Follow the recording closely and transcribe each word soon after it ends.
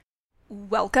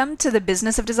Welcome to the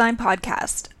Business of Design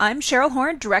podcast. I'm Cheryl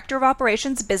Horn, Director of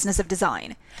Operations, Business of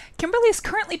Design. Kimberly is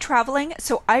currently traveling,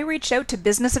 so I reached out to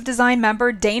Business of Design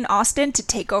member Dane Austin to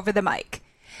take over the mic.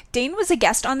 Dane was a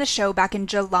guest on the show back in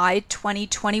July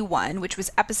 2021, which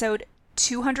was episode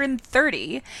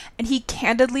 230, and he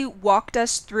candidly walked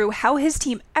us through how his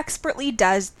team expertly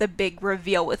does the big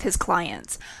reveal with his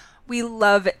clients. We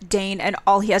love Dane and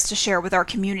all he has to share with our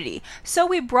community. So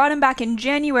we brought him back in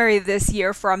January this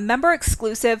year for a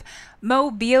member-exclusive Mo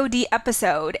BOD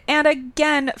episode, and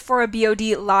again for a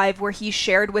BOD Live where he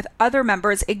shared with other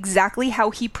members exactly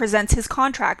how he presents his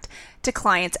contract to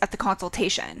clients at the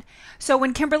consultation. So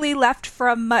when Kimberly left for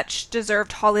a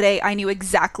much-deserved holiday, I knew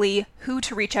exactly who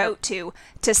to reach out to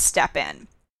step in.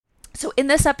 So in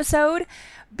this episode,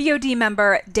 BOD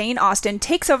member Dane Austin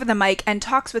takes over the mic and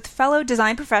talks with fellow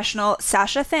design professional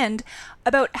Sasha Thind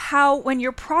about how when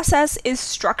your process is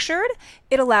structured,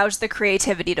 it allows the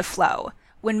creativity to flow.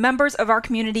 When members of our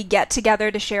community get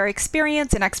together to share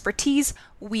experience and expertise,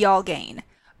 we all gain.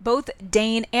 Both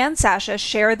Dane and Sasha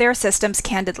share their systems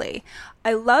candidly.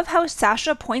 I love how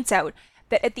Sasha points out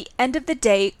that at the end of the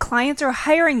day, clients are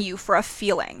hiring you for a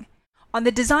feeling. On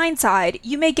the design side,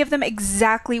 you may give them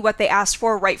exactly what they asked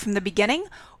for right from the beginning,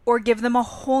 or give them a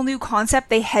whole new concept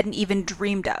they hadn't even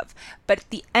dreamed of. But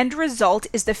the end result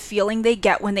is the feeling they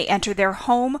get when they enter their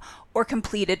home or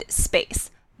completed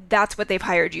space. That's what they've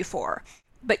hired you for.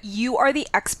 But you are the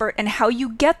expert, and how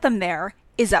you get them there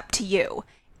is up to you.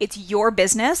 It's your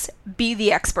business. Be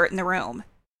the expert in the room.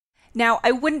 Now,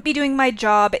 I wouldn't be doing my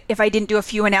job if I didn't do a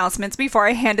few announcements before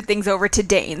I handed things over to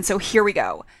Dane, so here we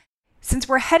go. Since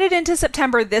we're headed into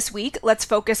September this week, let's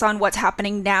focus on what's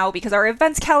happening now because our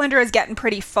events calendar is getting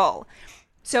pretty full.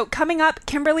 So coming up,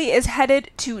 Kimberly is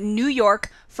headed to New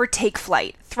York for Take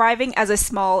Flight, Thriving as a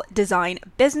Small Design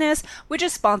Business, which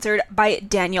is sponsored by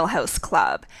Daniel House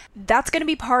Club. That's going to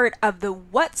be part of the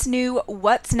What's New,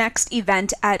 What's Next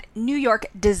event at New York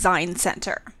Design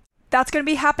Center. That's going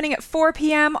to be happening at 4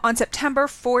 p.m. on September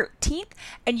 14th,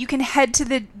 and you can head to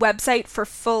the website for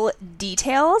full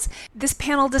details. This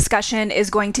panel discussion is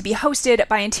going to be hosted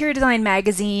by Interior Design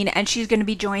Magazine, and she's going to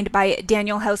be joined by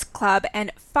Daniel House Club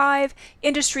and 5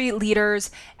 industry leaders,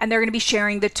 and they're going to be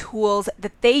sharing the tools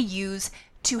that they use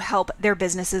to help their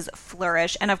businesses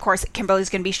flourish. And of course, Kimberly's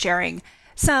going to be sharing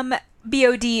some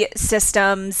BOD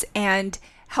systems and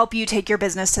help you take your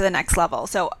business to the next level.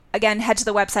 So again, head to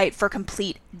the website for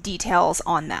complete details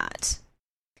on that.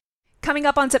 Coming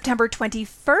up on September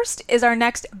 21st is our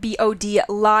next BOD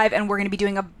Live, and we're going to be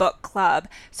doing a book club.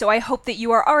 So I hope that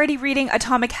you are already reading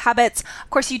Atomic Habits. Of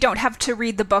course, you don't have to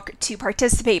read the book to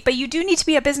participate, but you do need to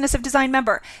be a Business of Design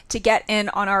member to get in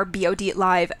on our BOD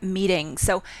Live meeting.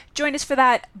 So join us for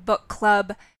that book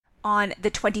club on the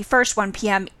 21st, 1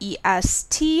 p.m.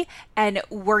 EST, and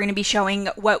we're going to be showing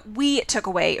what we took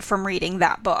away from reading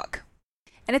that book.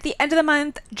 And at the end of the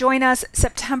month, join us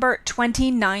September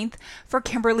 29th for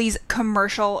Kimberly's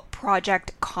Commercial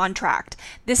Project Contract.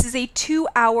 This is a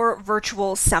 2-hour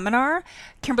virtual seminar.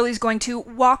 Kimberly's going to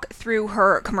walk through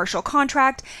her commercial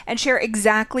contract and share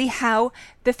exactly how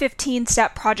the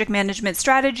 15-step project management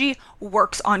strategy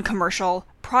works on commercial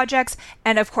projects.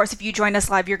 And of course, if you join us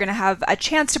live, you're going to have a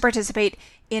chance to participate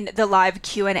in the live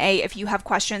Q&A. If you have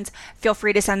questions, feel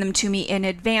free to send them to me in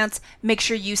advance. Make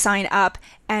sure you sign up.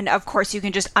 And of course, you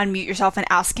can just unmute yourself and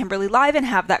ask Kimberly live and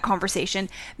have that conversation.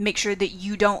 Make sure that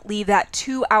you don't leave that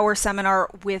 2-hour seminar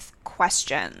with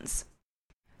questions.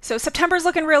 So September's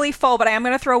looking really full, but I am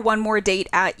going to throw one more date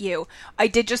at you. I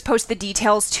did just post the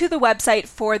details to the website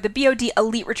for the BOD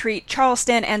Elite Retreat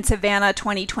Charleston and Savannah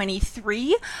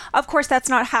 2023. Of course, that's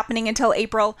not happening until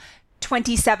April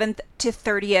 27th to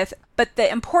 30th, but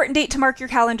the important date to mark your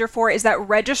calendar for is that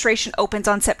registration opens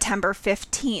on September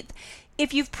 15th.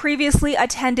 If you've previously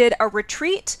attended a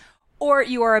retreat or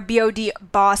you are a BOD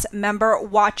Boss member,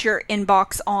 watch your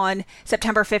inbox on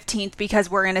September 15th because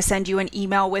we're going to send you an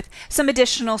email with some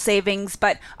additional savings.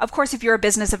 But of course, if you're a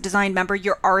Business of Design member,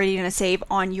 you're already going to save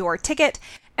on your ticket.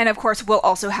 And of course, we'll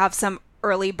also have some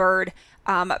early bird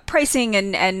pricing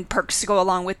and perks to go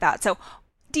along with that. So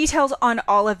details on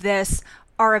all of this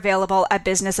are available at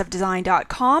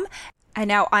businessofdesign.com. And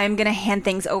now I'm going to hand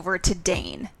things over to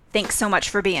Dane. Thanks so much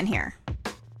for being here.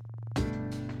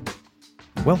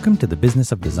 Welcome to the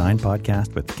Business of Design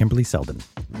podcast with Kimberly Selden.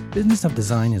 Business of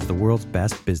Design is the world's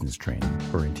best business training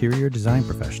for interior design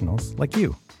professionals like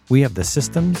you. We have the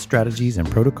systems, strategies,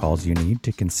 and protocols you need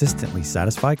to consistently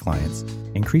satisfy clients,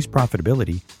 increase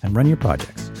profitability, and run your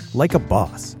projects like a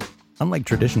boss. Unlike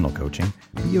traditional coaching,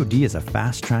 BOD is a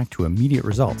fast track to immediate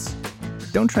results.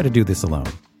 Don't try to do this alone.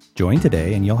 Join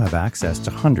today and you'll have access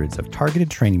to hundreds of targeted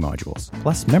training modules,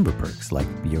 plus member perks like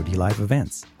BOD Live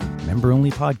events, member-only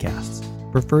podcasts,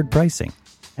 preferred pricing,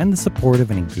 and the support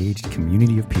of an engaged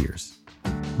community of peers.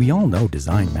 We all know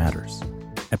design matters.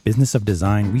 At Business of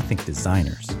Design, we think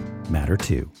designers matter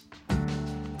too.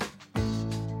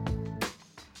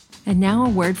 And now a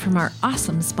word from our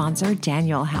awesome sponsor,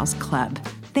 Daniel House Club.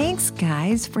 Thanks,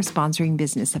 guys, for sponsoring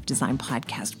Business of Design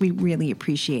podcast. We really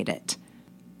appreciate it.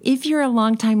 If you're a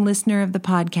longtime listener of the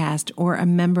podcast or a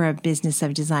member of Business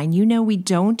of Design, you know we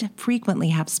don't frequently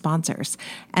have sponsors.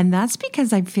 And that's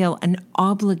because I feel an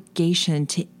obligation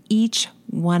to each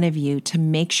one of you to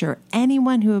make sure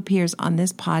anyone who appears on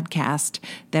this podcast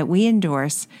that we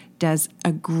endorse does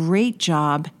a great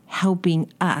job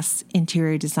helping us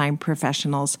interior design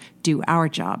professionals do our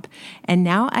job. And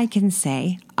now I can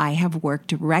say I have worked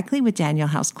directly with Daniel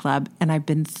House Club and I've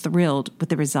been thrilled with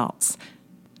the results.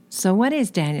 So what is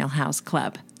Daniel House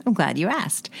Club? I'm glad you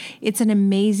asked. It's an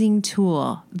amazing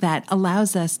tool that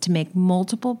allows us to make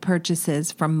multiple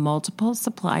purchases from multiple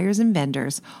suppliers and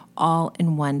vendors all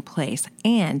in one place.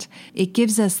 And it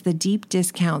gives us the deep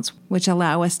discounts which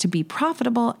allow us to be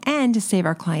profitable and to save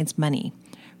our clients money.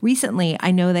 Recently,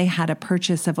 I know they had a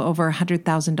purchase of over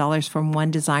 $100,000 from one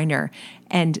designer,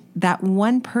 and that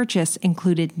one purchase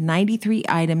included 93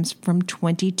 items from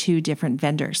 22 different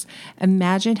vendors.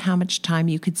 Imagine how much time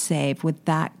you could save with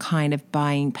that kind of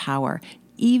buying power.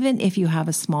 Even if you have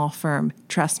a small firm,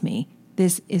 trust me,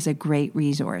 this is a great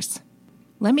resource.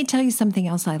 Let me tell you something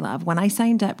else I love. When I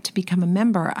signed up to become a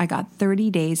member, I got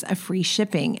 30 days of free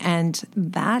shipping, and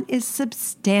that is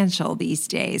substantial these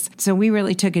days. So we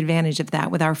really took advantage of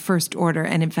that with our first order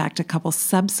and, in fact, a couple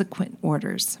subsequent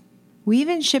orders. We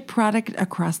even ship product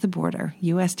across the border,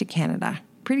 U.S. to Canada.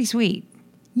 Pretty sweet.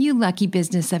 You lucky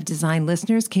Business of Design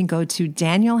listeners can go to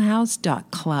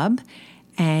danielhouse.club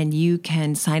and you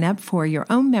can sign up for your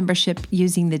own membership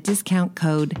using the discount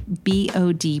code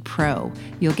BODPRO.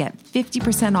 You'll get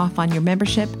 50% off on your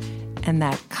membership and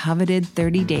that coveted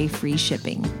 30-day free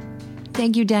shipping.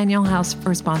 Thank you, Daniel House,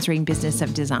 for sponsoring Business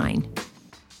of Design.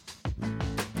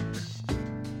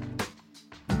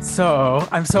 So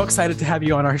I'm so excited to have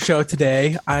you on our show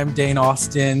today. I'm Dane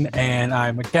Austin, and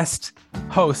I'm a guest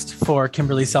host for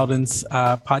Kimberly Seldon's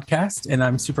podcast. And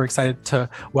I'm super excited to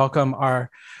welcome our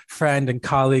friend and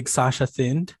colleague, Sasha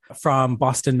Thind from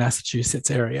Boston,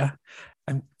 Massachusetts area.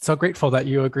 I'm so grateful that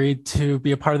you agreed to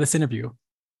be a part of this interview.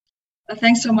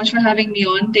 Thanks so much for having me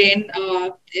on, Dane.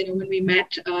 When we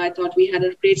met, I thought we had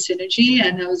a great synergy,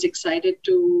 and I was excited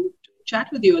to chat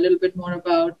with you a little bit more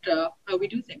about how we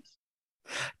do things.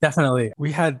 Definitely.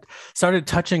 We had started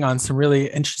touching on some really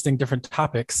interesting different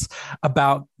topics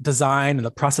about design and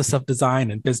the process of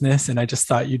design and business. And I just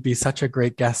thought you'd be such a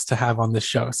great guest to have on this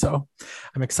show. So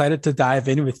I'm excited to dive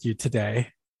in with you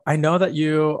today. I know that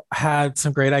you had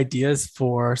some great ideas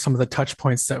for some of the touch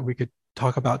points that we could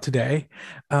talk about today.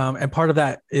 And part of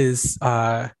that is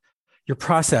your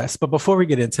process. But before we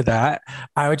get into that,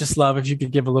 I would just love if you could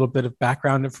give a little bit of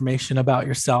background information about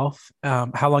yourself,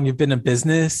 how long you've been in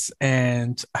business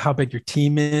and how big your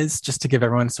team is, just to give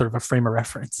everyone sort of a frame of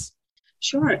reference.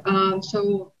 Sure.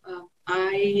 So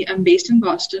I am based in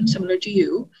Boston, similar to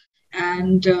you,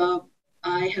 and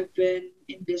I have been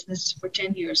in business for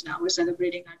 10 years now. We're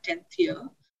celebrating our 10th year,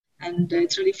 and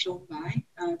it's really flown by.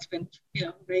 It's been,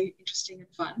 very interesting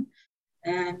and fun.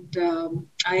 And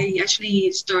I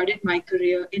actually started my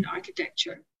career in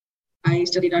architecture. I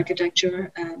studied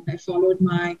architecture, and I followed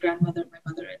my grandmother, my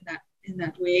mother in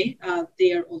that way.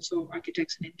 They are also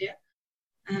architects in India.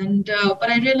 And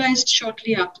but I realized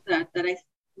shortly after that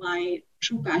my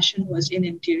true passion was in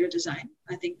interior design.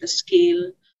 I think the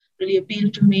scale really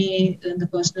appealed to me and the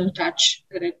personal touch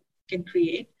that it can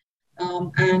create.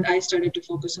 And I started to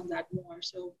focus on that more.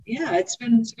 So yeah, it's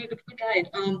been a good ride.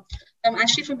 I'm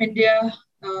actually from India,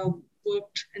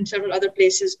 worked in several other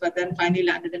places, but then finally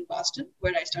landed in Boston,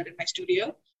 where I started my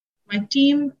studio. My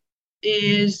team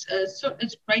is,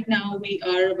 right now we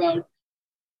are about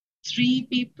 3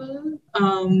 people.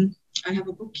 I have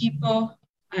a bookkeeper,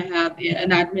 I have an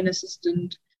admin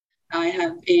assistant, I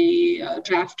have a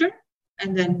drafter,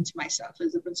 and then it's myself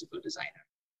as the principal designer.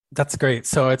 That's great.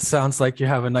 So it sounds like you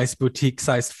have a nice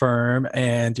boutique-sized firm,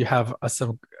 and you have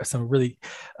some really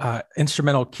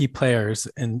instrumental key players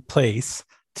in place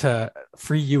to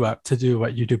free you up to do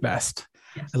what you do best.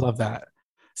 Yes. I love that.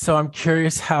 So I'm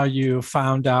curious how you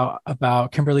found out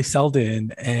about Kimberly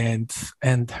Seldon and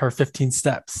her 15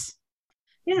 steps.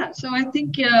 Yeah, so I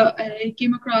think I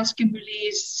came across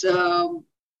Kimberly's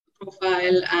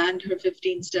profile and her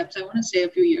 15 steps, I want to say a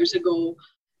few years ago.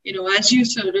 As you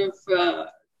sort of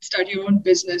start your own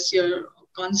business, you're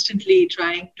constantly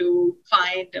trying to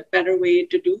find a better way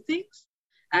to do things.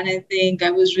 And I think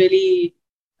I was really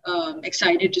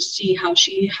excited to see how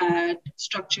she had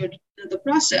structured the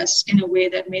process in a way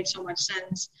that made so much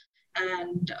sense.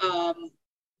 And,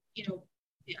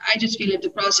 I just feel if the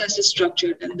process is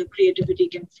structured, then the creativity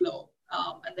can flow.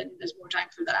 And then there's more time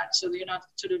for that. So you're not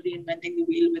sort of reinventing the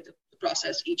wheel with the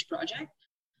process each project.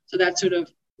 So that sort of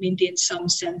maintains some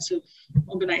sense of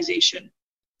organization.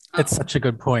 It's such a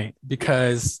good point,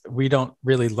 because we don't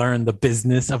really learn the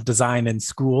business of design in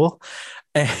school.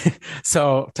 And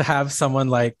so to have someone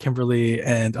like Kimberly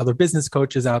and other business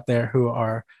coaches out there who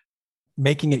are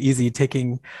making it easy,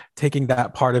 taking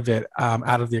that part of it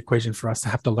out of the equation for us to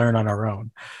have to learn on our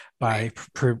own by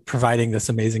providing this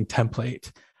amazing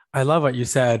template. I love what you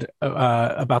said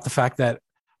about the fact that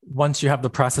once you have the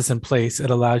process in place, it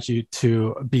allows you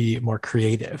to be more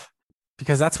creative,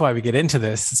 because that's why we get into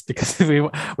this. It's because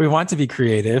we want to be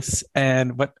creatives.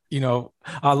 And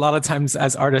a lot of times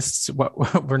as artists,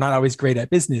 we're not always great at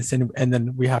business. And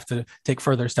then we have to take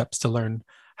further steps to learn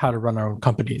how to run our own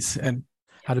companies and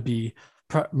how to be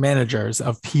managers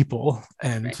of people.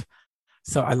 And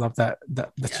so I love that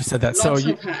you said that. Lots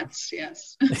of hats,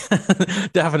 yes.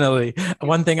 Definitely.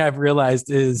 One thing I've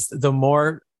realized is the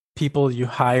more people you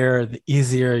hire, the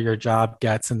easier your job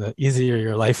gets and the easier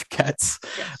your life gets.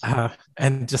 Yes.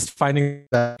 And just finding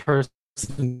that person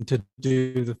to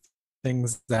do the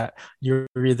things that you're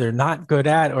either not good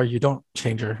at or you don't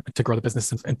change to grow the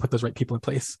business and put those right people in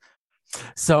place.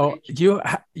 So you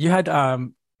had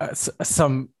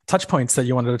some touch points that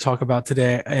you wanted to talk about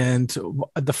today. And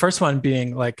the first one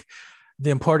being like the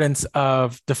importance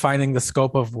of defining the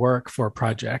scope of work for a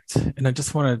project. And I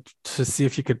just wanted to see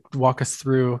if you could walk us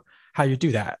through how you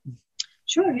do that.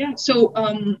 Sure, yeah. So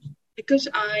because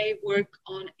I work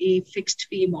on a fixed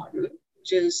fee model,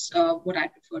 which is what I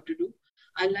prefer to do,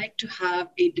 I like to have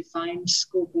a defined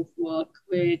scope of work,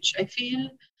 which I feel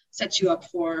sets you up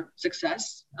for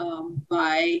success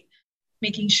by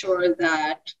making sure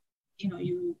that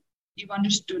you've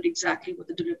understood exactly what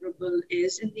the deliverable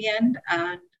is in the end,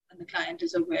 and the client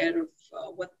is aware of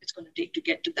what it's going to take to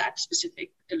get to that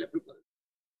specific deliverable.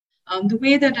 The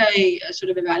way that I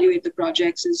sort of evaluate the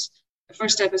projects is the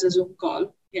first step is a Zoom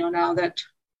call. Now that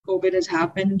COVID has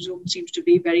happened, Zoom seems to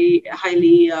be very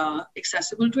highly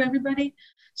accessible to everybody.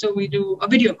 So we do a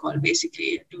video call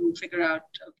basically to figure out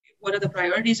what are the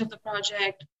priorities of the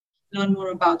project, learn more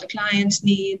about the client's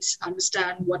needs,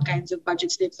 understand what kinds of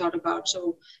budgets they've thought about.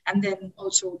 So, and then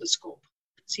also the scope,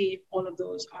 see if all of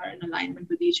those are in alignment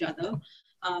with each other.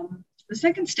 The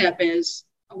second step is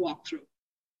a walkthrough.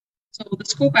 So the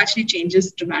scope actually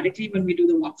changes dramatically when we do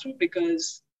the walkthrough,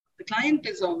 because the client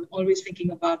is always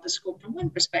thinking about the scope from one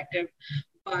perspective,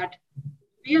 but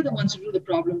we are the ones who do the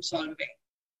problem solving.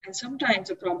 And sometimes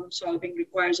the problem solving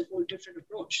requires a whole different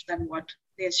approach than what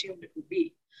they assumed it would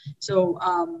be. So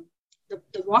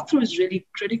the walkthrough is really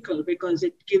critical because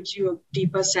it gives you a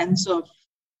deeper sense of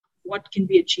what can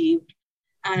be achieved.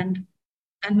 And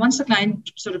once the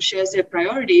client sort of shares their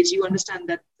priorities, you understand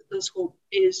that the scope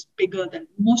is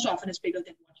most often bigger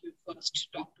than what you first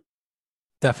talked about.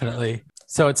 Definitely.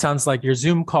 So it sounds like your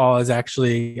Zoom call is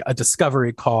actually a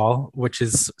discovery call, which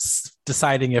is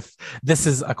deciding if this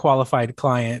is a qualified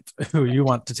client who you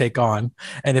want to take on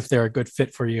and if they're a good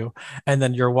fit for you. And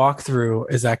then your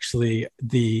walkthrough is actually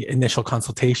the initial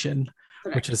consultation,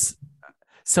 Correct. Which is,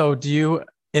 so do you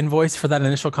invoice for that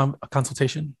initial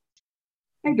consultation?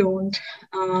 I don't.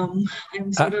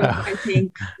 I'm sort of, I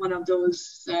think, one of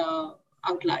those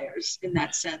outliers in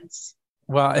that sense.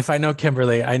 Well, if I know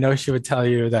Kimberly, I know she would tell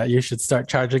you that you should start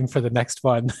charging for the next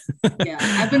one. Yeah,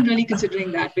 I've been really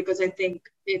considering that because I think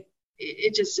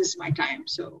it just is my time.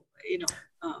 So,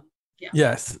 yeah.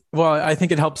 Yes. Well, I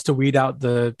think it helps to weed out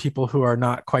the people who are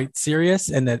not quite serious,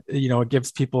 and that, it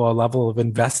gives people a level of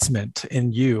investment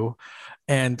in you.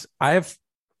 And I've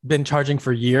been charging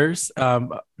for years,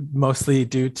 mostly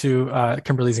due to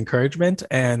Kimberly's encouragement.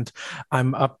 And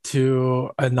I'm up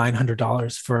to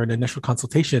 $900 for an initial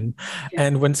consultation. Yeah.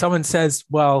 And when someone says,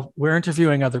 well, we're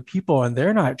interviewing other people and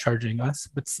they're not charging us,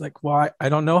 it's like, well, I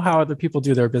don't know how other people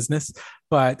do their business,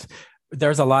 but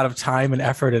there's a lot of time and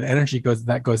effort and energy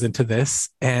that goes into this.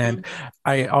 And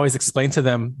I always explain to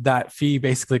them that fee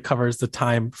basically covers the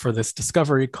time for this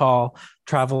discovery call,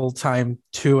 travel time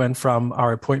to and from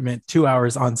our appointment, 2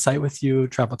 hours on site with you,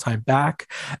 travel time back,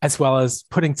 as well as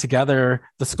putting together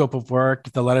the scope of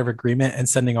work, the letter of agreement, and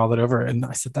sending all that over. And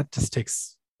I said, that just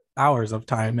takes hours of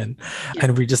time,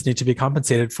 and we just need to be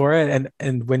compensated for it.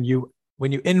 And when you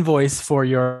invoice for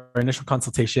your initial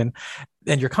consultation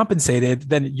and you're compensated,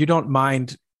 then you don't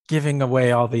mind giving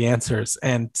away all the answers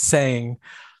and saying,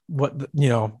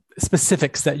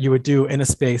 specifics that you would do in a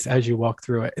space as you walk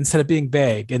through it, instead of being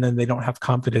vague and then they don't have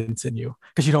confidence in you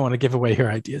because you don't want to give away your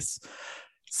ideas.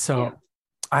 So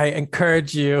I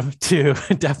encourage you to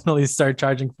definitely start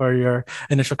charging for your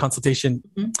initial consultation.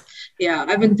 Mm-hmm. Yeah,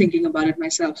 I've been thinking about it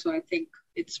myself, so I think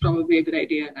it's probably a good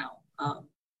idea now.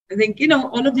 I think,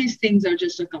 all of these things are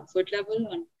just a comfort level,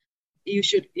 and you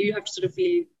have to sort of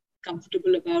feel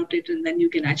comfortable about it, and then you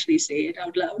can actually say it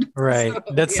out loud. Right.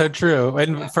 That's so true.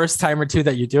 And first time or two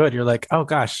that you do it, you're like, oh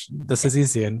gosh, this is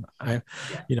easy. And I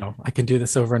can do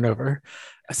this over and over.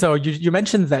 So you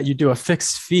mentioned that you do a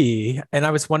fixed fee, and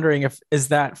I was wondering is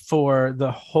that for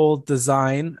the whole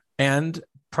design and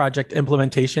project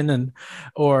implementation,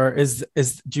 or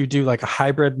do you do like a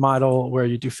hybrid model where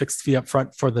you do fixed fee up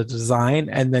front for the design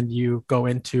and then you go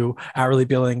into hourly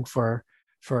billing for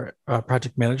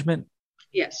project management?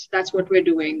 Yes, that's what we're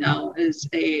doing now, is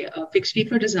a fixed fee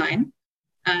for design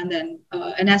and then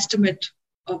an estimate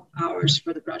of hours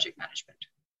for the project management,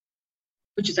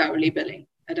 which is hourly billing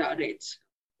at our rates.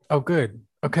 Oh, good.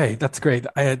 Okay, that's great.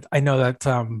 I know that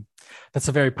that's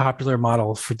a very popular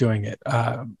model for doing it.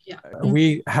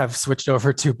 We have switched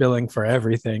over to billing for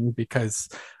everything because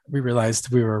we realized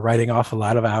we were writing off a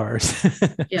lot of hours.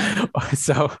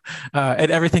 So,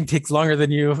 and everything takes longer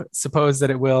than you suppose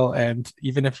that it will. And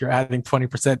even if you're adding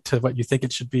 20% to what you think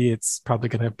it should be, it's probably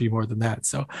going to be more than that.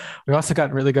 So we've also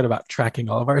gotten really good about tracking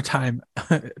all of our time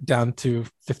down to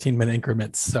 15-minute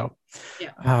increments. So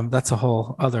that's a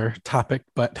whole other topic,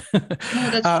 but no,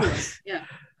 that's true. Yeah.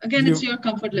 Again, it's your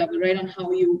comfort level, right? On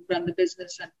how you run the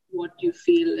business and what you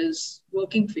feel is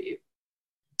working for you.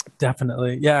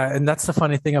 Definitely. Yeah. And that's the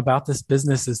funny thing about this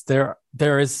business is there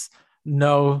is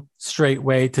no straight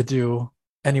way to do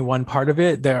any one part of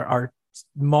it. There are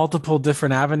multiple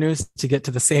different avenues to get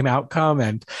to the same outcome.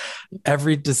 And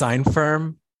every design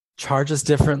firm charges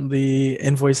differently,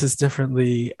 invoices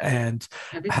differently, and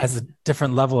has a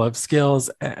different level of skills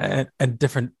and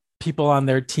different people on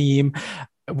their team.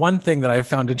 One thing that I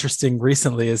found interesting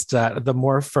recently is that the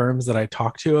more firms that I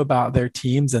talk to about their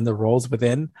teams and the roles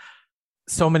within,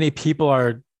 so many people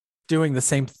are doing the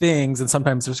same things, and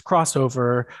sometimes there's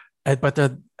crossover, but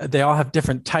they all have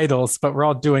different titles, but we're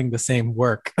all doing the same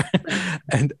work.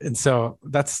 and so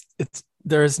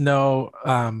there's no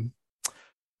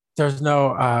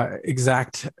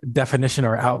exact definition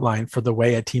or outline for the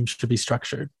way a team should be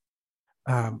structured.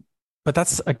 But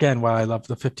that's, again, why I love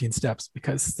the 15 steps,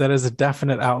 because that is a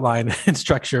definite outline and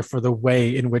structure for the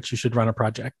way in which you should run a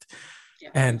project. Yeah.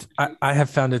 And I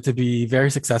have found it to be very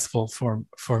successful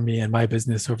for me and my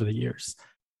business over the years.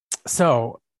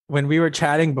 So when we were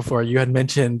chatting before, you had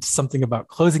mentioned something about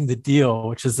closing the deal,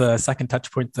 which is a second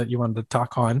touch point that you wanted to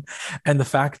talk on, and the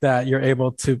fact that you're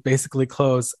able to basically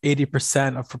close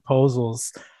 80% of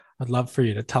proposals. I'd love for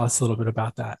you to tell us a little bit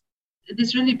about that.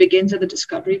 This really begins at the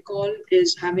discovery call,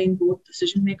 is having both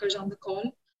decision makers on the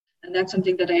call. And that's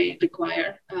something that I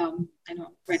require. I know I'm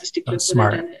quite a stickler for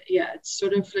that. And it's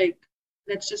sort of like,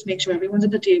 let's just make sure everyone's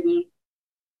at the table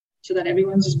so that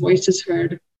everyone's voice is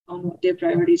heard on what their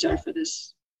priorities are for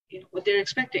this, what they're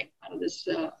expecting out of this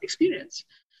experience.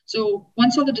 So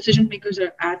once all the decision makers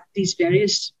are at these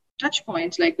various touch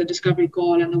points, like the discovery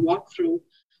call and the walkthrough,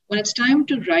 when it's time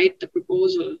to write the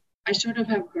proposal, I sort of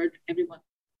have heard everyone,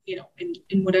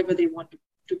 in whatever they want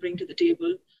to bring to the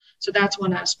table. So that's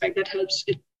one aspect that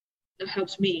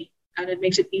helps me, and it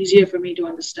makes it easier for me to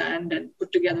understand and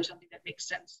put together something that makes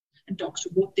sense and talks to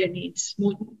both their needs.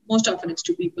 Most often it's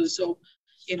two people, so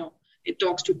it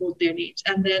talks to both their needs,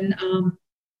 and then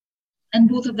and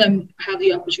both of them have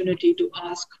the opportunity to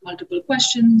ask multiple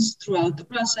questions throughout the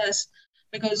process,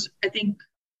 because I think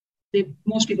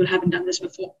most people haven't done this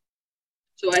before.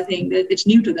 So I think that it's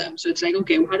new to them. So it's like,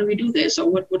 okay, well, how do we do this? Or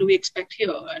what do we expect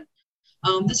here?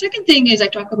 And the second thing is I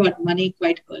talk about money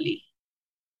quite early.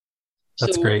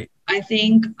 That's great. I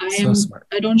think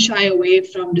I don't shy away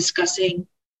from discussing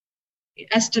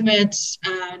estimates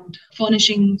and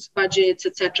furnishings, budgets,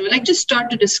 etc. Like, just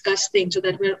start to discuss things so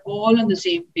that we're all on the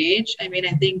same page. I mean,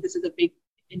 I think this is a big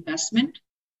investment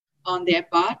on their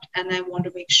part, and I want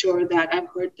to make sure that I've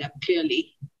heard them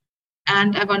clearly.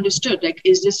 And I've understood, like,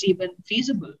 is this even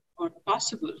feasible or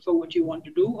possible for what you want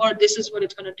to do? Or this is what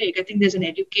it's going to take. I think there's an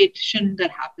education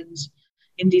that happens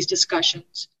in these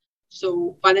discussions.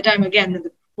 So by the time, again, that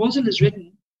the proposal is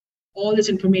written, all this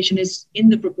information is in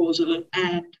the proposal,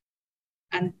 and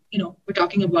we're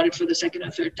talking about it for the second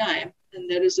or third time. And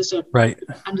there is this sort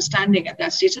of understanding at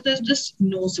that stage. So there's just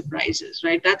no surprises,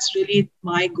 right? That's really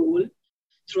my goal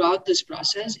throughout this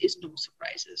process, is no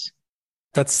surprises.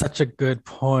 That's such a good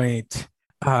point.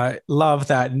 Love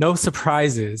that. No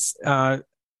surprises.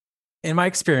 In my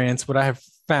experience, what I have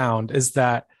found is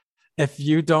that if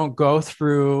you don't go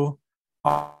through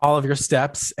all of your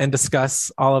steps and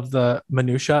discuss all of the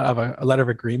minutia of a letter of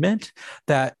agreement,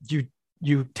 that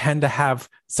you tend to have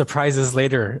surprises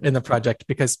later in the project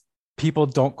because people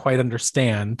don't quite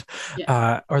understand,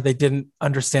 or they didn't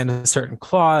understand a certain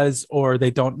clause, or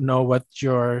they don't know what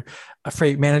your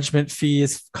freight management fee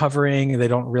is covering. They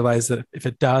don't realize that if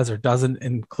it does or doesn't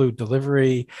include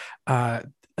delivery,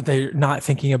 they're not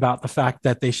thinking about the fact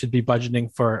that they should be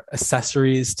budgeting for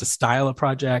accessories to style a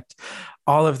project.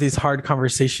 All of these hard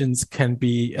conversations can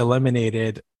be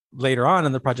eliminated later on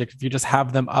in the project if you just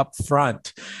have them up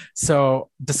front.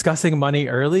 So discussing money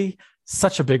early,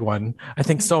 such a big one. I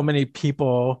think so many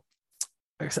people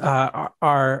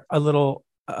are a little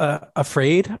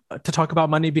afraid to talk about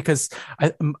money because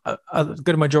a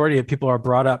good majority of people are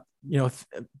brought up,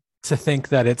 to think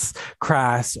that it's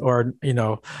crass or,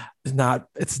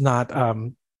 it's not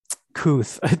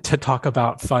couth to talk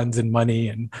about funds and money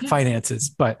and finances.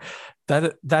 But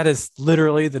that is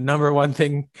literally the number one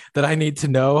thing that I need to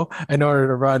know in order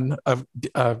to run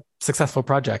a successful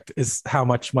project is how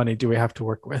much money do we have to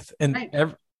work with?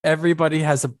 And everybody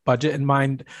has a budget in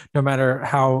mind, no matter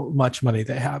how much money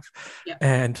they have. Yeah.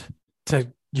 And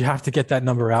you have to get that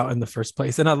number out in the first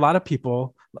place. And a lot of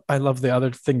people, I love the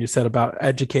other thing you said about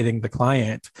educating the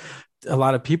client. A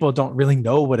lot of people don't really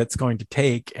know what it's going to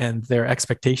take, and their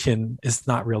expectation is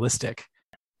not realistic.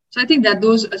 So I think that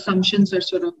those assumptions are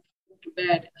sort of put to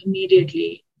bed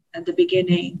immediately at the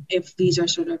beginning. If these are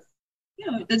sort of,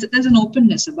 there's an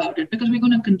openness about it, because we're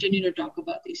going to continue to talk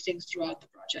about these things throughout the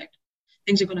project.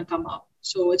 Things are going to come up.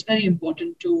 So it's very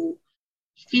important to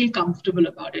feel comfortable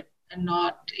about it and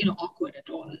not, awkward at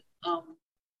all.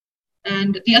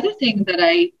 And the other thing that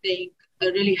I think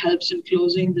really helps in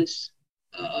closing this,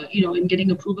 in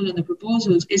getting approval on the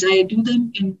proposals, is I do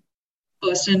them in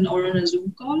person or on a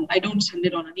Zoom call. I don't send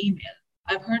it on an email.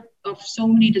 I've heard of so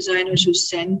many designers who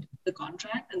send the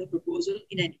contract and the proposal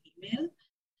in an email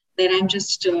that I'm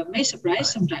just very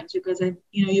surprised sometimes, because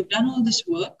you've done all this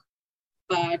work,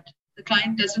 but the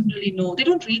client doesn't really know. They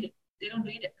don't read it. They don't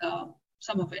read it,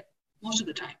 some of it, most of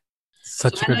the time.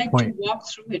 Such a good point. I like to walk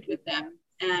through it with them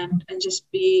and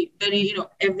just be very,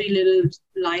 every little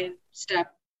line,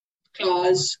 step,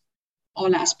 clause,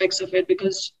 all aspects of it,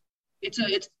 because it's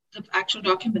the actual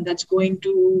document that's going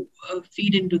to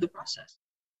feed into the process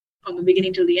from the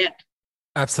beginning till the end.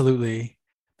 Absolutely.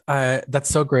 That's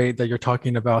so great that you're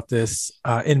talking about this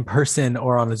in person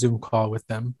or on a Zoom call with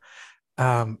them.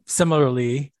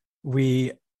 Similarly,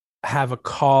 we have a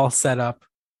call set up.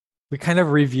 We kind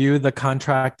of review the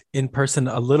contract in person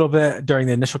a little bit during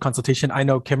the initial consultation. I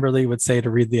know Kimberly would say to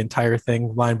read the entire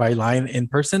thing line by line in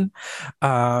person.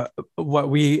 What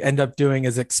we end up doing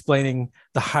is explaining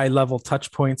the high level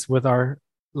touch points with our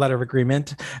letter of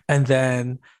agreement. And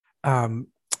then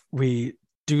we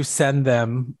do send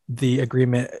them the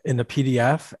agreement in a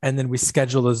PDF, and then we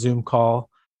schedule a Zoom call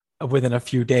within a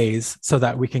few days so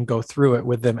that we can go through it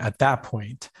with them at that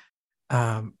point.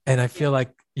 And I feel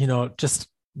like, just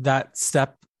that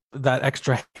step, that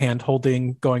extra hand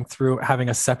holding, going through, having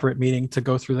a separate meeting to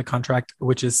go through the contract,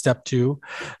 which is step 2,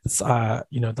 it's, the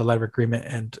letter of agreement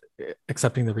and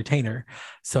accepting the retainer.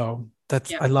 So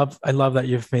that's, I love that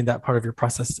you've made that part of your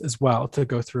process as well, to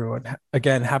go through and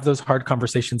again, have those hard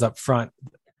conversations up front,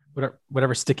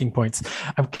 whatever sticking points.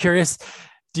 I'm curious,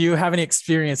 do you have any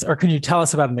experience, or can you tell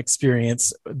us about an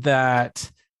experience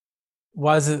that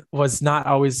was not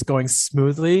always going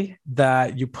smoothly,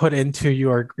 that you put into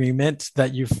your agreement,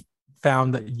 that you've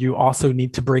found that you also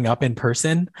need to bring up in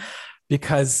person?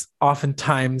 Because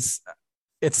oftentimes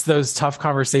it's those tough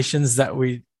conversations that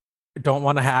we don't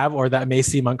want to have, or that may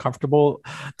seem uncomfortable,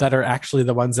 that are actually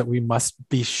the ones that we must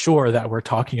be sure that we're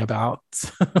talking about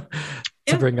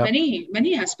to bring up.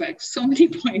 Many aspects, so many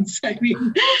points. I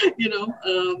mean,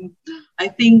 I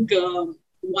think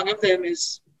one of them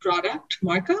is product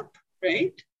markup,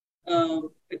 right?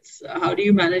 It's how do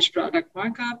you manage product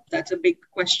markup? That's a big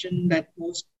question that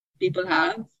most people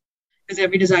have, because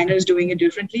every designer is doing it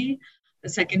differently. The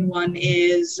second one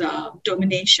is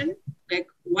termination. Like,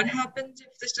 what happens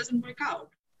if this doesn't work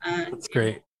out? And that's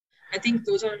great. I think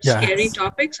those are scary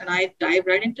topics, and I dive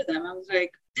right into them. I was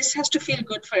like, this has to feel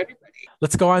good for everybody.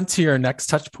 Let's go on to your next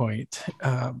touch point.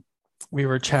 We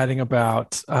were chatting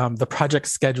about the project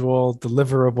schedule,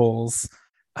 deliverables,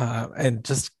 and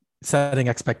just setting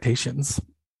expectations.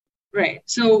 Right.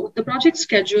 So the project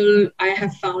schedule I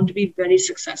have found to be very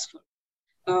successful,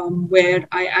 where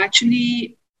I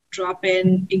actually drop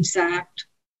in exact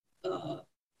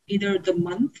either the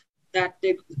month that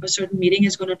a certain meeting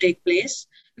is going to take place,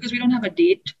 because we don't have a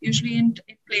date usually in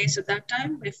place at that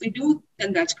time. If we do,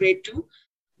 then that's great too.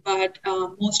 but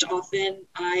most often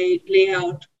I lay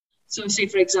out. So say,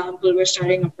 for example, we're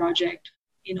starting a project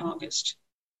in August.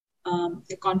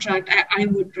 The contract, I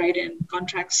would write in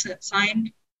contracts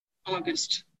signed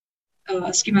August,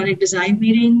 schematic design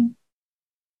meeting,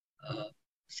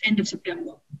 end of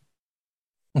September.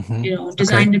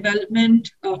 Design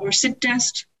development or sit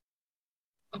test,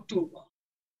 October.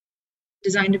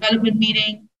 Design development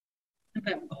meeting,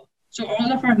 November. So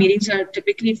all of our meetings are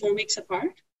typically 4 weeks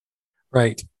apart.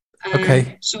 Right. And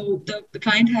okay. So the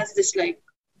client has this like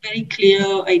very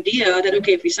clear idea that,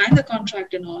 okay, if we sign the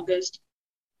contract in August,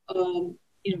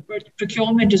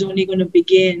 procurement is only going to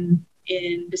begin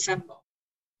in December.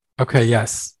 Okay,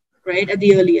 yes. Right, at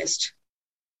the earliest.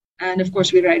 And of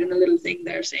course, we write in a little thing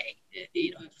there saying,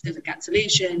 if there's a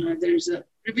cancellation or there's a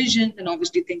revision, then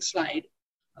obviously things slide,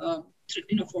 4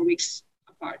 weeks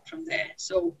apart from there.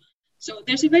 So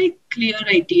there's a very clear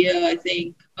idea, I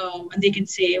think, and they can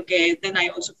say, okay, then I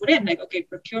also put in like, okay,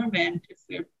 procurement, if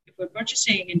we're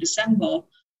purchasing in December,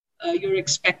 you're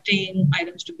expecting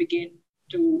items to begin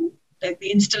to, like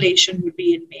the installation would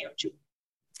be in May or June.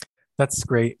 That's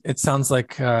great. It sounds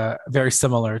like very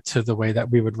similar to the way that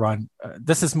we would run.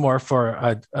 This is more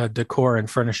for a decor and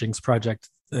furnishings project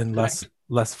and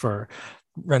less for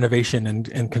renovation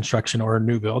and construction or a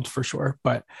new build for sure.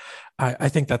 But I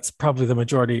think that's probably the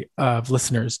majority of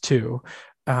listeners too.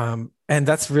 And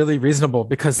that's really reasonable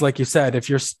because like you said, if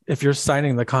you're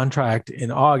signing the contract in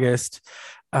August,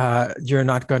 you're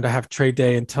not going to have trade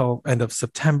day until end of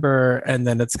September. And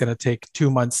then it's going to take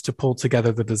 2 months to pull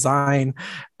together the design.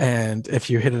 And if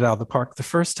you hit it out of the park the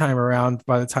first time around,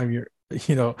 by the time you're,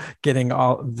 getting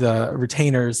all the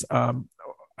retainers,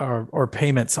 or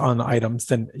payments on items,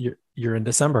 then you're in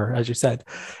December, as you said.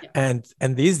 Yeah.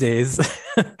 And these days,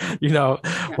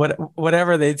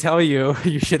 whatever they tell you,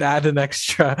 you should add an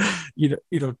extra,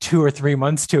 2 or 3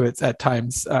 months to it at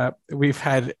times. We've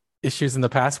had issues in the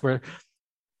past where,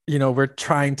 we're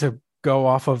trying to go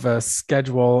off of a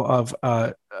schedule of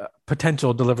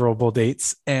potential deliverable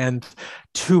dates. And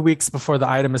 2 weeks before the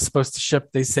item is supposed to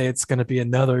ship, they say it's going to be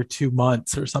another 2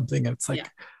 months or something. And it's like,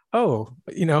 oh,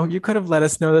 you could have let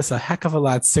us know this a heck of a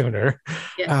lot sooner.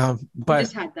 Yes, but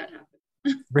just had that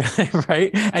happen. Really,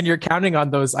 right? And you're counting on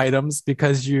those items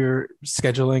because you're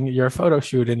scheduling your photo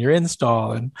shoot and your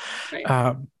install. And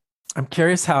right. I'm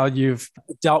curious how you've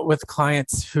dealt with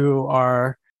clients who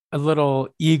are a little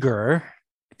eager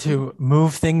to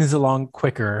move things along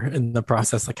quicker in the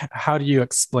process. Like, how do you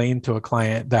explain to a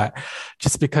client that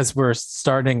just because we're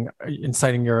starting and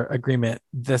signing your agreement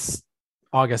this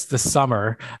August, this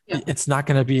summer, it's not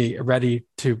going to be ready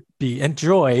to be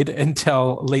enjoyed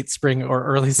until late spring or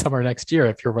early summer next year,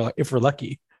 if we're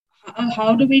lucky?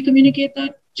 How do we communicate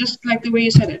that? Just like the way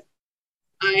you said it.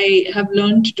 I have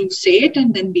learned to say it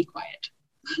and then be quiet.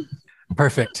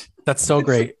 Perfect. That's so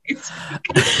great. It's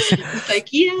like,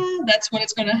 that's when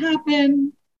it's going to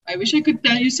happen. I wish I could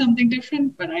tell you something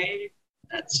different, but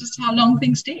that's just how long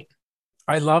things take.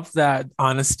 I love that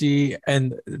honesty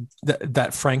and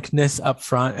that frankness up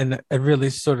front. And it really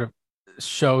sort of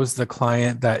shows the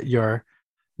client that you're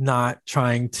not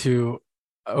trying to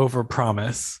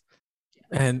overpromise.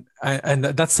 And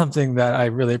that's something that I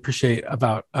really appreciate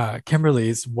about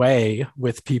Kimberly's way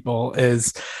with people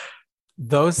is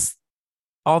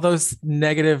all those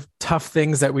negative, tough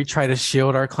things that we try to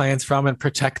shield our clients from and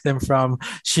protect them from.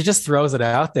 She just throws it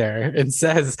out there and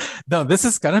says, no, this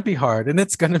is going to be hard and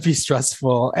it's going to be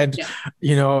stressful. And,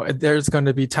 there's going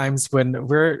to be times when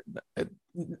we're,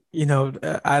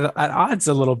 at odds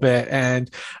a little bit. And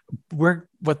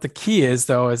what the key is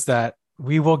though, is that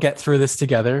we will get through this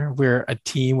together. We're a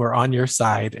team. We're on your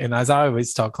side. And as I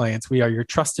always tell clients, we are your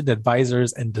trusted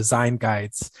advisors and design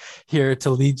guides here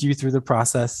to lead you through the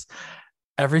process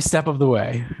every step of the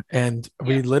way. And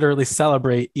we literally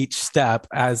celebrate each step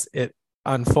as it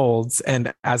unfolds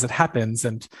and as it happens.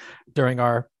 And during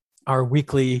our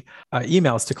weekly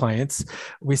emails to clients,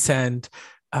 we send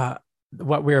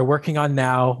what we are working on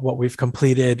now, what we've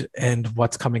completed, and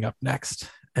what's coming up next.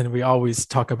 And we always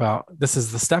talk about, this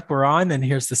is the step we're on, and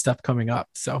here's the step coming up.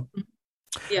 So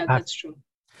that's true.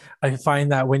 I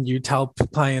find that when you tell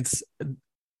clients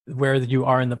where you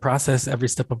are in the process, every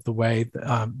step of the way,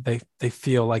 they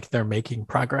feel like they're making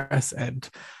progress, and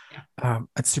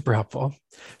it's super helpful.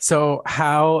 So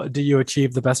how do you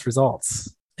achieve the best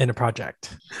results in a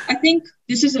project? I think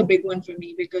this is a big one for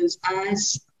me because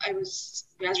as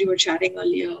we were chatting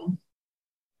earlier,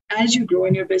 as you grow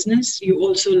in your business, you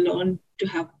also learn to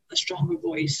have a stronger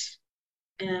voice,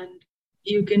 and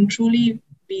you can truly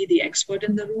be the expert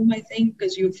in the room, I think,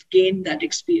 because you've gained that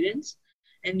experience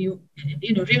and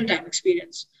real-time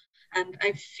experience. And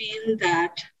I feel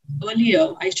that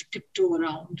earlier I used to tiptoe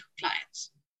around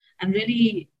clients and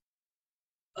really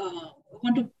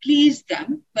want to please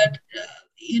them, but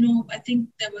I think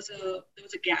there was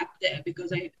a gap there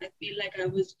because I feel like I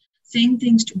was saying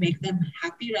things to make them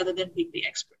happy rather than being the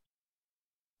expert.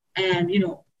 And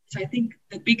so I think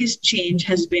the biggest change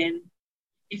has been,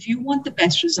 if you want the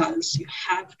best results, you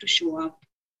have to show up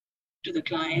to the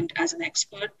client as an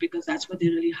expert, because that's what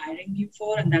they're really hiring you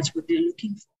for and that's what they're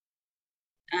looking for.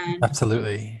 And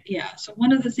Absolutely. yeah, so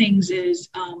one of the things is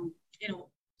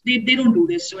they don't do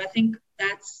this. So I think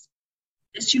that's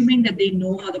assuming that they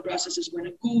know how the process is going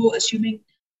to go, assuming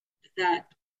that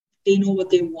they know what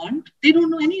they want. They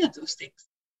don't know any of those things.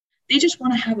 They just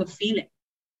want to have a feeling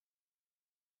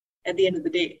at the end of the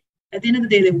day. At the end of the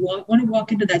day, they want to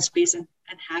walk into that space and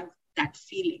have that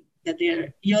feeling that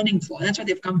they're yearning for. That's why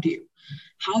they've come to you.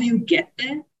 How you get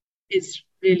there is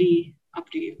really up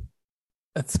to you.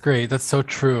 That's great. That's so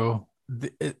true.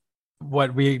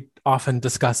 What we often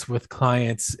discuss with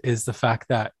clients is the fact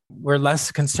that we're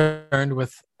less concerned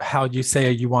with how you say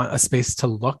you want a space to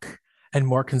look and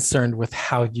more concerned with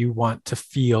how you want to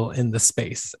feel in the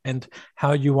space and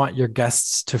how you want your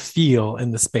guests to feel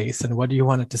in the space and what do you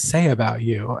want it to say about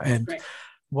you and Right.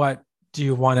 What do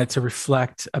you want it to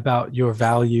reflect about your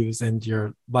values and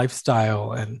your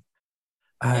lifestyle. And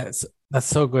that's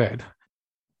so good.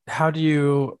 How do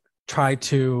you try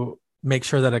to make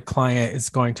sure that a client is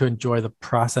going to enjoy the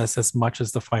process as much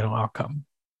as the final outcome?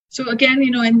 So again,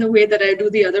 in the way that I do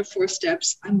the other 4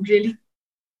 steps, I'm really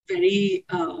very,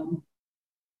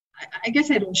 I guess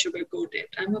I don't sugarcoat it.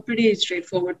 I'm a pretty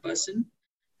straightforward person,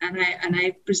 and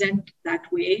I present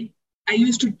that way. I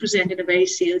used to present in a very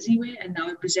salesy way, and now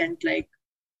I present like,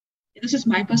 this is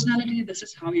my personality, this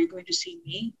is how you're going to see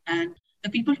me. And the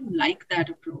people who like that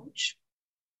approach,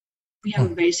 we have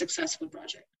a very successful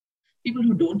project. People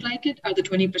who don't like it are the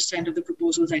 20% of the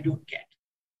proposals I don't get.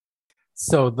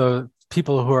 So the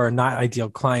people who are not ideal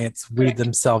clients weed Correct.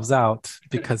 themselves out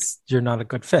because Correct. you're not a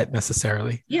good fit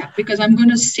necessarily. Yeah, because I'm going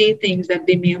to say things that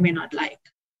they may or may not like,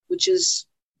 which is,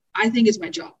 I think is my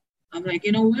job. I'm like,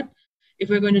 you know what? If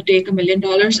we're going to take $1 million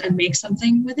and make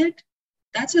something with it,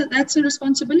 that's a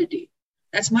responsibility.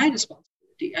 That's my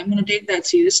responsibility. I'm going to take that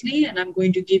seriously and I'm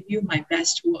going to give you my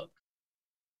best work.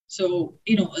 So,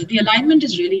 the alignment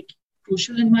is really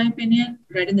crucial in my opinion,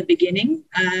 right in the beginning.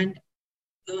 And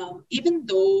even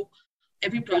though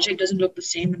every project doesn't look the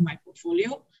same in my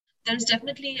portfolio, there's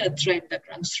definitely a thread that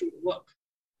runs through the work.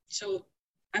 So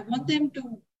I want them to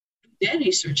do their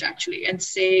research actually and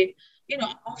say,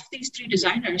 of these 3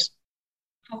 designers,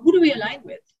 who do we align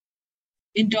with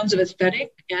in terms of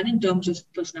aesthetic and in terms of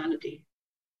personality?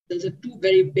 Those are 2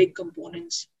 very big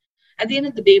components. At the end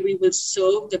of the day, we will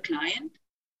serve the client,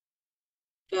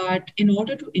 but in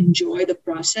order to enjoy the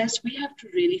process, we have to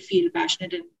really feel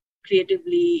passionate and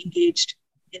creatively engaged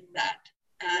in that.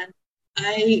 And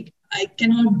I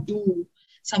cannot do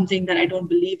something that I don't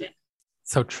believe in.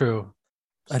 So true.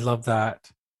 I love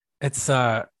that. It's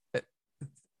I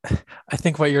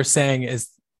think what you're saying is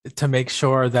to make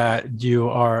sure that you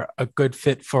are a good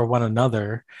fit for one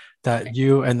another, that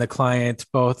you and the client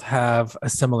both have a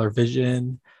similar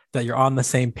vision, that you're on the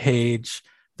same page,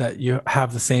 that you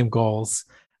have the same goals.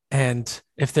 And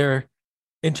if they're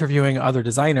interviewing other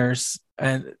designers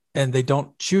and they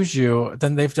don't choose you,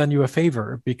 then they've done you a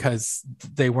favor because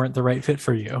they weren't the right fit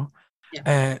for you. Yeah.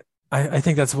 And I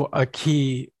think that's a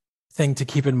key thing to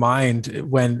keep in mind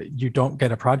when you don't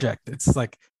get a project. It's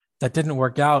like, that didn't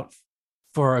work out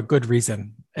for a good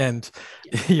reason. And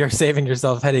you're saving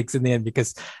yourself headaches in the end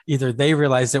because either they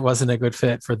realized it wasn't a good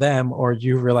fit for them or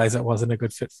you realize it wasn't a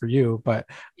good fit for you. But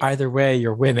either way,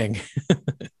 you're winning.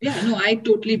 Yeah, no, I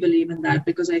totally believe in that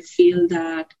because I feel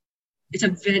that it's a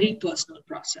very personal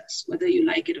process, whether you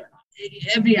like it or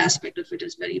not. Every aspect of it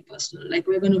is very personal. Like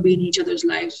we're going to be in each other's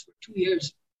lives for 2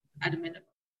 years at a minimum.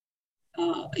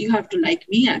 You have to like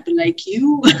me, I have to like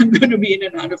you. I'm going to be in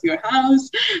and out of your house,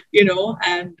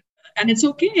 and it's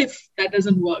okay if that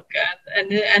doesn't work.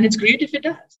 And it's great if it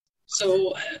does.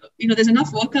 So, there's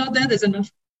enough work out there. There's enough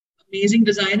amazing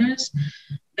designers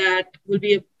that will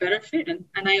be a better fit. And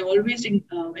I always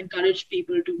encourage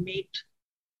people to meet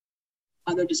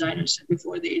other designers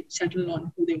before they settle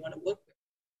on who they want to work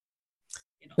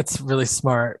with. It's really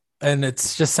smart. And it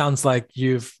just sounds like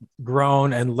you've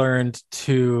grown and learned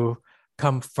to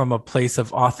come from a place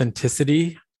of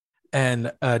authenticity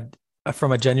and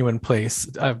from a genuine place,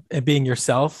 being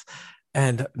yourself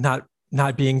and not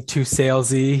being too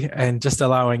salesy and just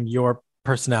allowing your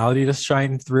personality to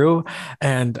shine through.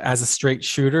 And as a straight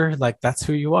shooter, like that's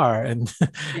who you are. And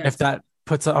if that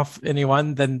puts off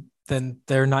anyone, then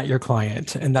they're not your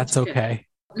client, and that's okay.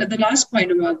 The last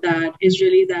point about that is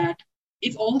really that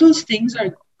if all those things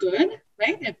are good,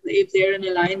 right? If they're in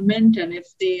alignment and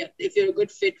if you're a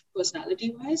good fit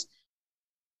personality wise,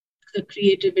 the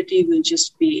creativity will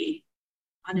just be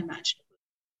unimaginable.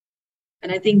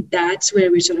 And I think that's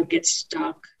where we sort of get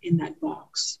stuck in that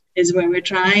box, is where we're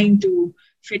trying to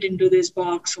fit into this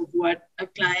box of what a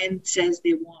client says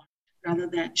they want, rather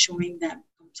than showing them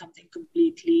something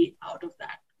completely out of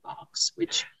that box,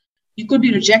 which you could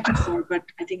be rejected for, but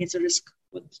I think it's a risk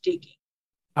worth taking.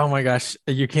 Oh my gosh,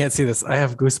 you can't see this. I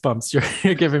have goosebumps.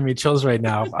 You're giving me chills right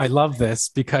now. I love this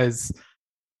because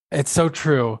it's so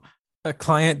true. A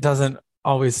client doesn't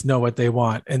always know what they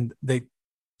want, and they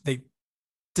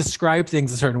describe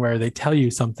things a certain way, or they tell you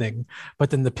something, but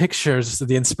then the pictures,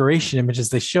 the inspiration images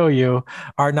they show you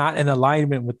are not in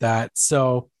alignment with that.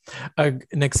 So an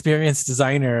experienced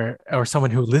designer or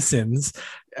someone who listens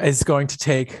is going to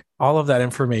take all of that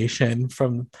information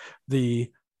from the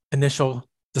initial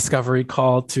discovery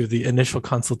call to the initial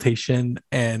consultation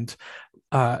and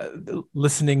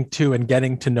listening to and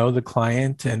getting to know the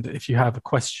client. And if you have a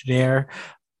questionnaire,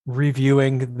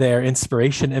 reviewing their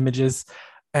inspiration images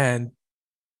and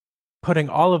putting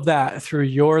all of that through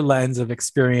your lens of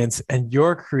experience and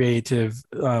your creative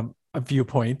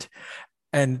viewpoint,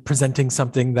 and presenting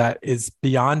something that is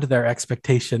beyond their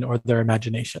expectation or their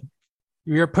imagination.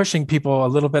 You're pushing people a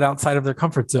little bit outside of their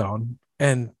comfort zone.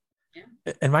 And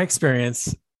in my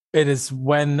experience, it is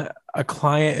when a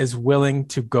client is willing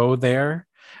to go there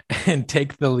and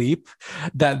take the leap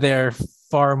that they're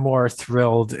far more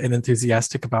thrilled and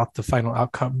enthusiastic about the final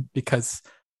outcome, because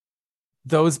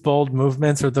those bold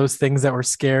movements or those things that were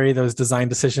scary, those design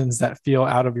decisions that feel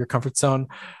out of your comfort zone,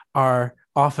 are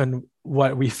often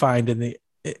what we find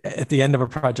at the end of a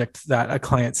project, that a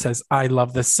client says, I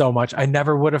love this so much. I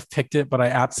never would have picked it, but I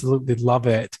absolutely love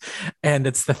it. And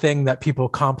it's the thing that people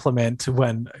compliment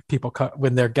when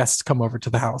their guests come over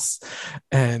to the house.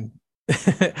 And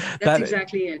that's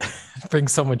exactly it.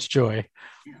 Brings so much joy.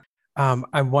 Yeah.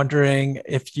 I'm wondering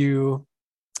if you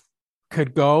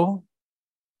could go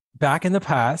back in the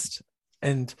past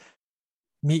and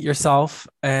meet yourself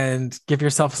and give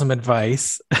yourself some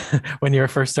advice when you were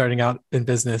first starting out in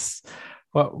business,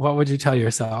 what would you tell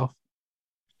yourself?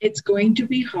 It's going to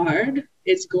be hard.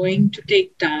 It's going to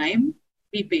take time.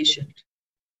 Be patient.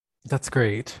 That's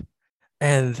great.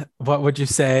 And what would you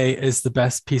say is the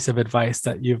best piece of advice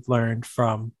that you've learned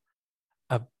from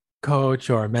a coach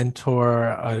or a mentor,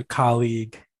 a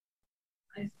colleague?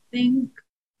 I think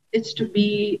it's to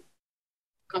be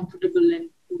comfortable in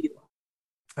who you are.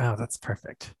 Oh, that's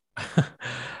perfect.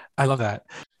 I love that.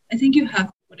 I think you have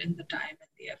to put in the time and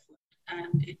the effort,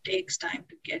 and it takes time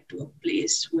to get to a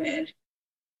place where,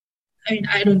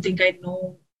 I don't think I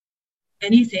know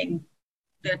anything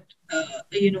that,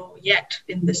 yet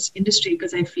in this industry,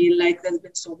 because I feel like there's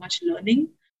been so much learning,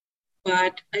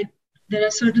 but there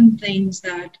are certain things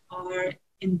that are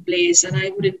in place, and I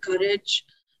would encourage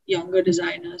younger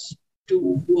designers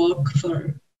to work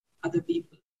for other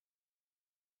people.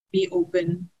 Be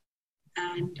open.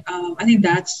 And I think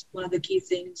that's one of the key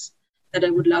things that I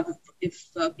would love if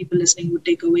people listening would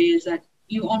take away, is that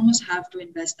you almost have to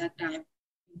invest that time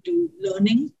into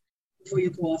learning before you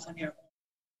go off on your own.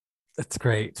 That's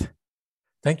great.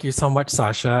 Thank you so much,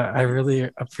 Sasha. I really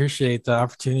appreciate the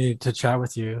opportunity to chat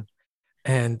with you.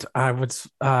 And I would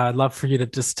love for you to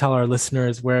just tell our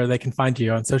listeners where they can find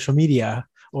you on social media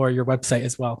or your website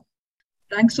as well.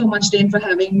 Thanks so much, Dane, for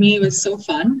having me. It was so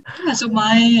fun. Yeah, so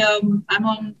I'm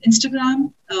on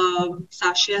Instagram,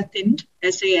 Sasha Thind,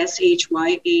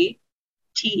 SASHYATHIND.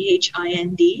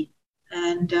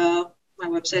 And my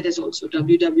website is also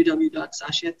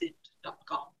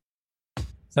www.sashathind.com.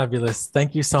 Fabulous.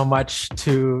 Thank you so much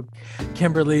to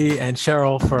Kimberly and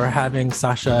Cheryl for having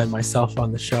Sasha and myself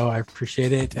on the show. I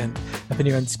appreciate it. And if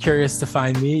anyone's curious to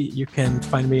find me, you can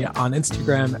find me on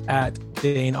Instagram at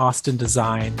Dane Austin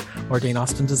Design or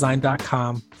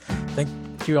DaneAustinDesign.com. Thank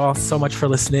you all so much for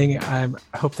listening. I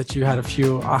hope that you had a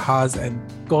few ahas and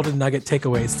golden nugget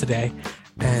takeaways today.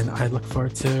 And I look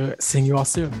forward to seeing you all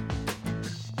soon.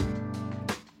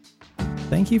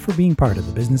 Thank you for being part of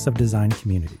the Business of Design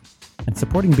community and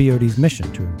supporting BOD's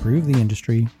mission to improve the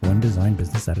industry one design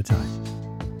business at a time.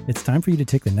 It's time for you to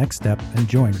take the next step and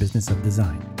join Business of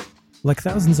Design. Like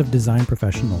thousands of design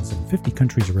professionals in 50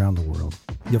 countries around the world,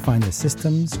 you'll find the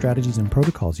systems, strategies, and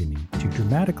protocols you need to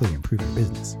dramatically improve your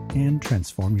business and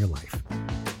transform your life.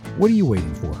 What are you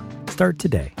waiting for? Start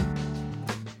today.